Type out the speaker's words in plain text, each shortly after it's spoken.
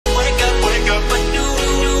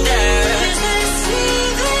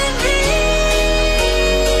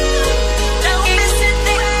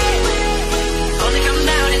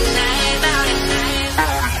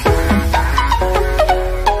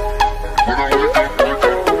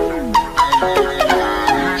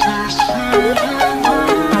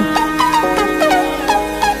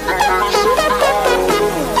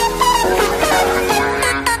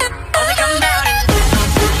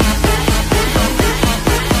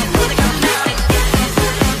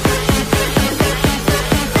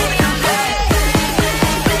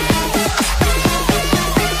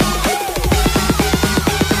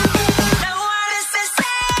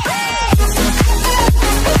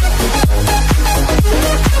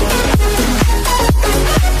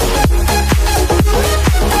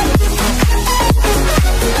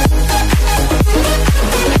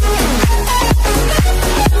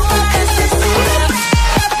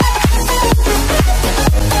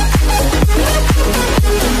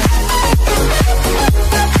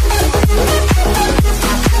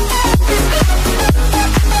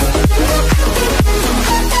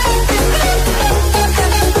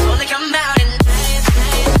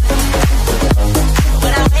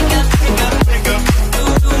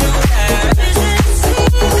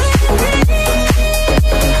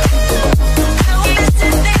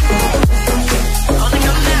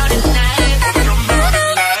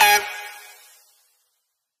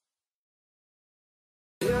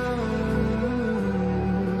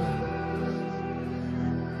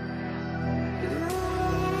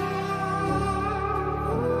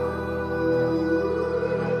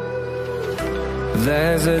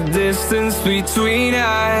There's a distance between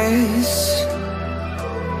us.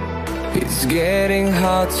 It's getting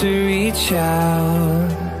hard to reach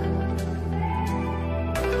out.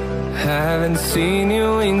 Haven't seen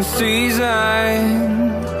you in seasons,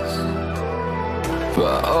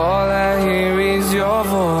 but all I hear is your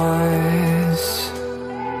voice.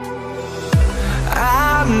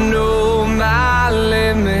 I know my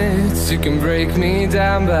limits, you can break me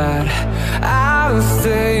down, but I'll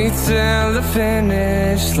stay till the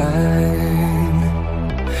finish line.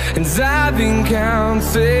 And I've been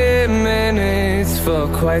counting minutes for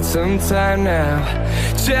quite some time now,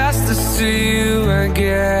 just to see you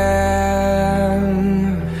again.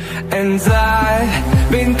 And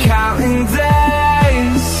I've been counting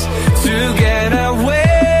days to get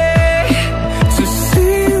away, to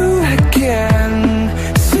see you again,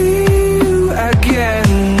 see you again.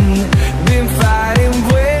 Been fighting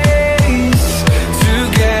ways to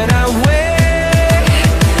get away,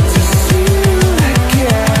 to see you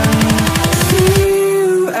again, see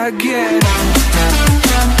you again.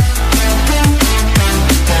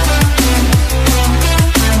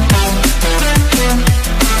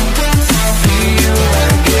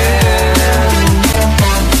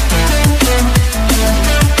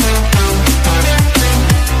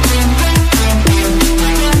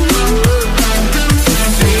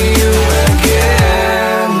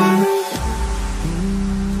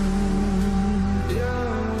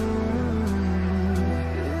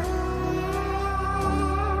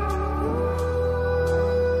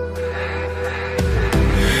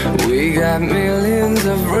 We got millions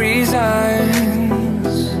of reasons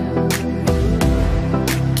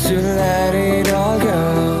to let it all go.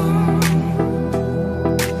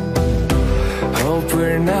 Hope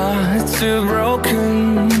we're not too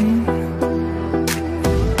broken.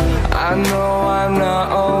 I know I'm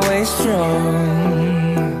not always strong,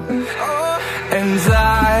 and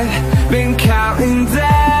I've been counting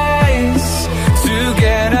days to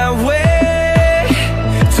get away,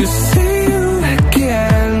 to see you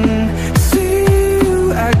again, see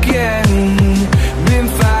you again. Been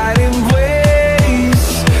fighting ways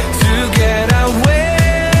to get away,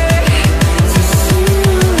 to see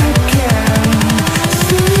you again,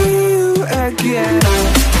 see you again.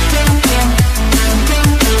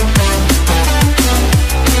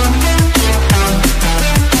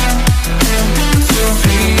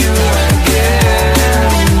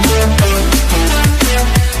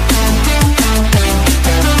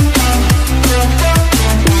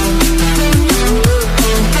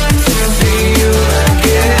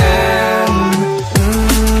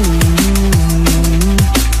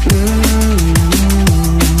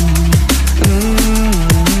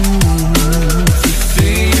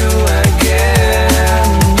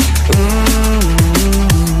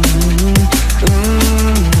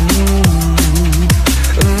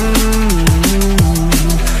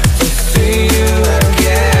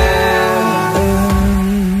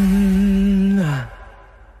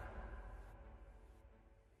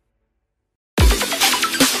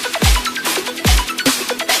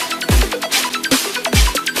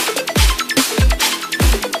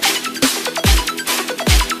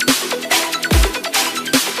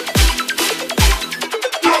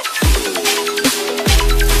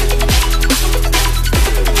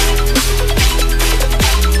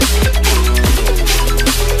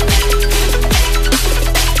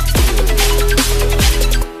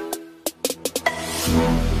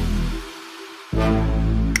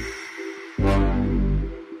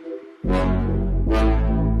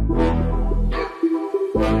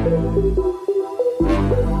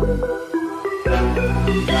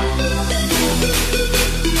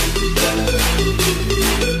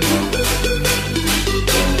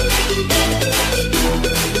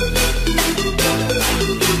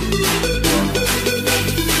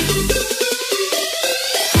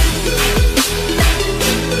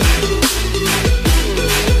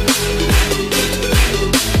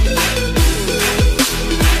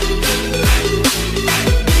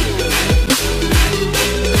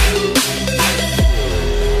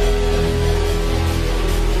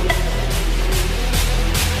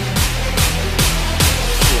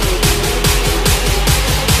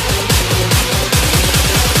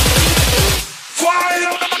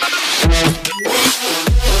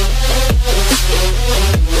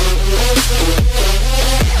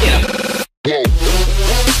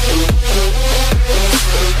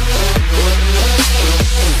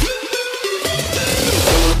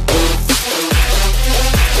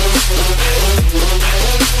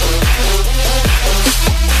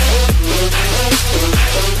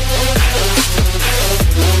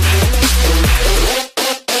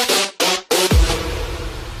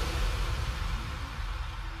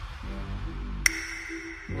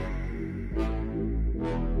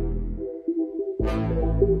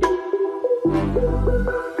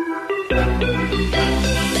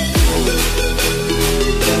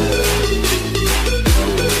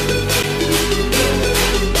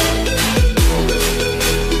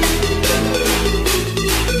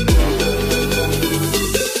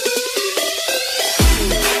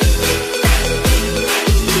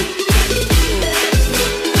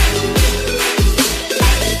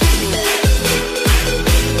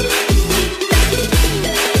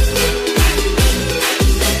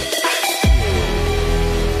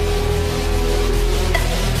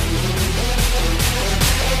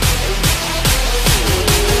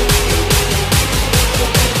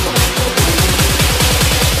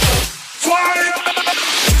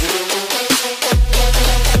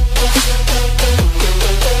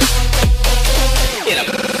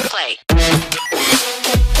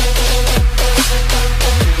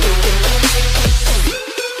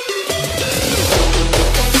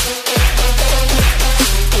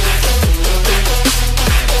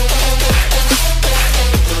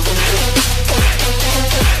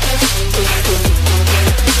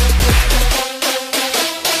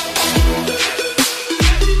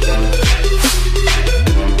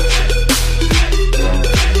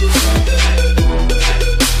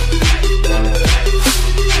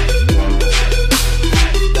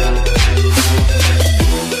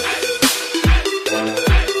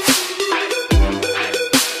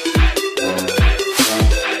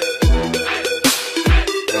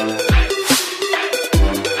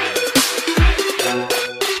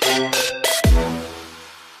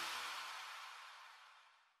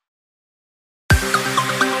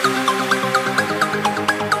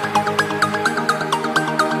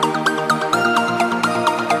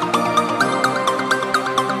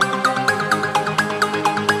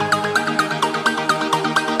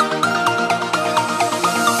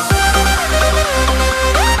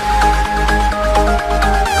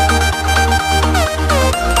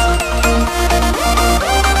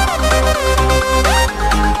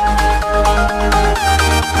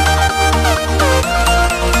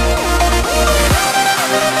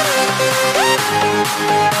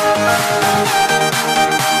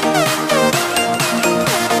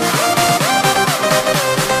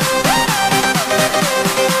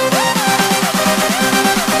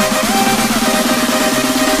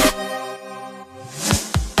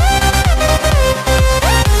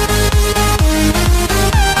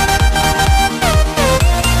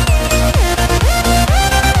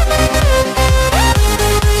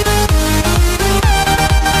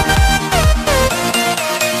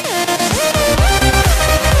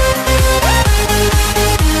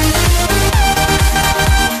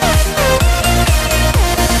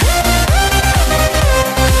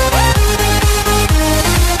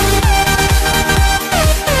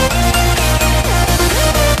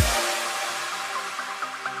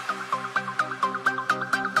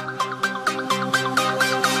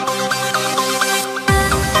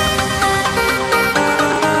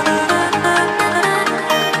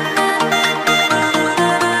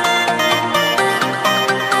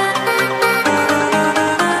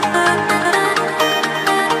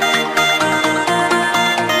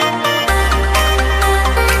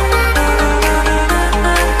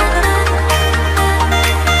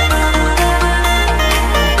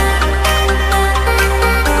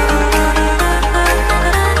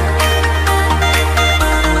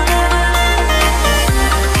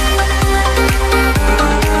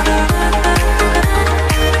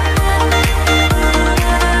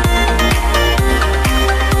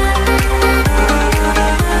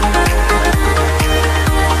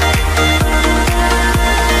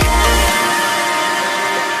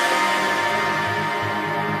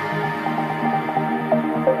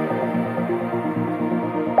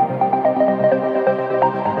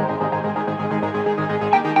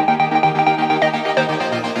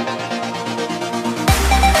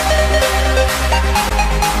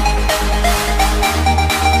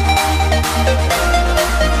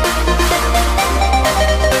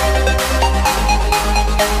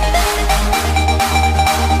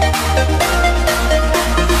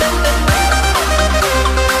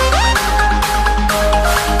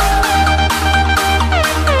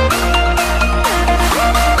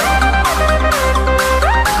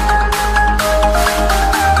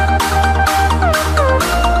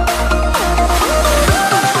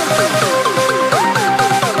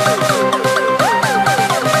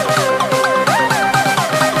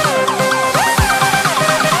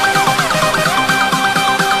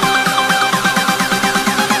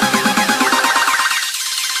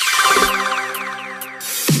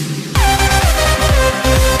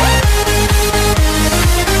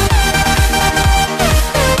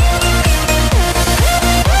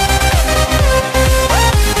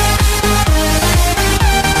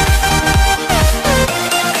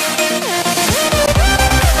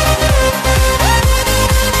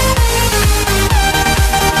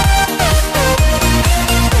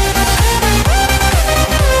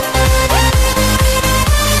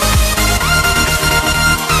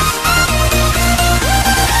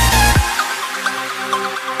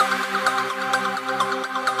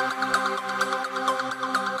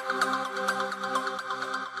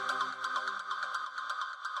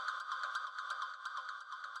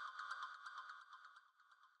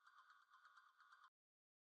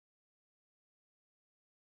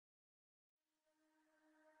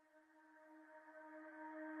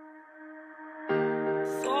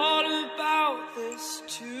 is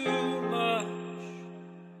too much.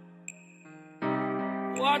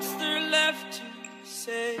 What's there left to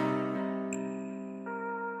say?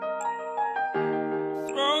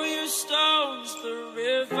 Throw your stones the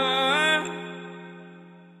river.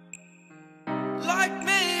 Like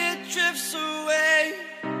me it drifts away.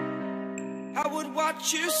 I would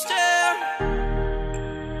watch you stare.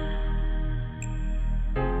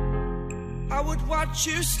 I would watch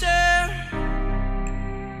you stare.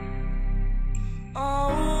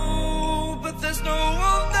 Oh, but there's no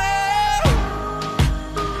one there.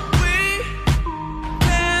 We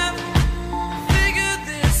can figure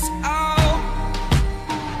this out.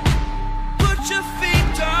 Put your feet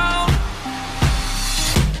down.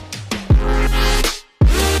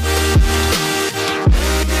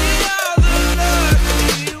 We are the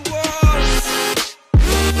lucky ones.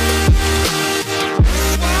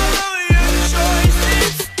 Swallow your choice,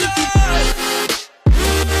 it's done.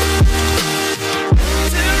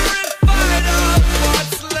 Terrified of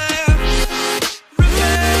what's left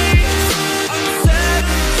remains unsaid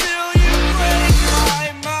until you break my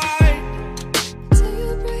mind. Till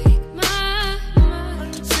you break my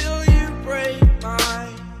mind. Until you break my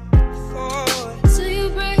thought. Till you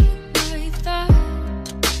break my thought.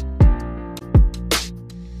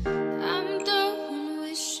 I'm throwing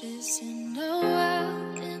wishes in the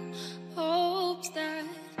world in hopes that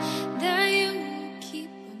you will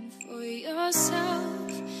keep them for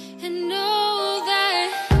yourself. And know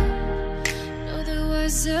there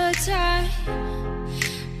was a time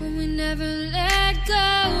when we never let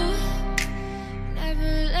go,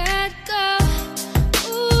 never let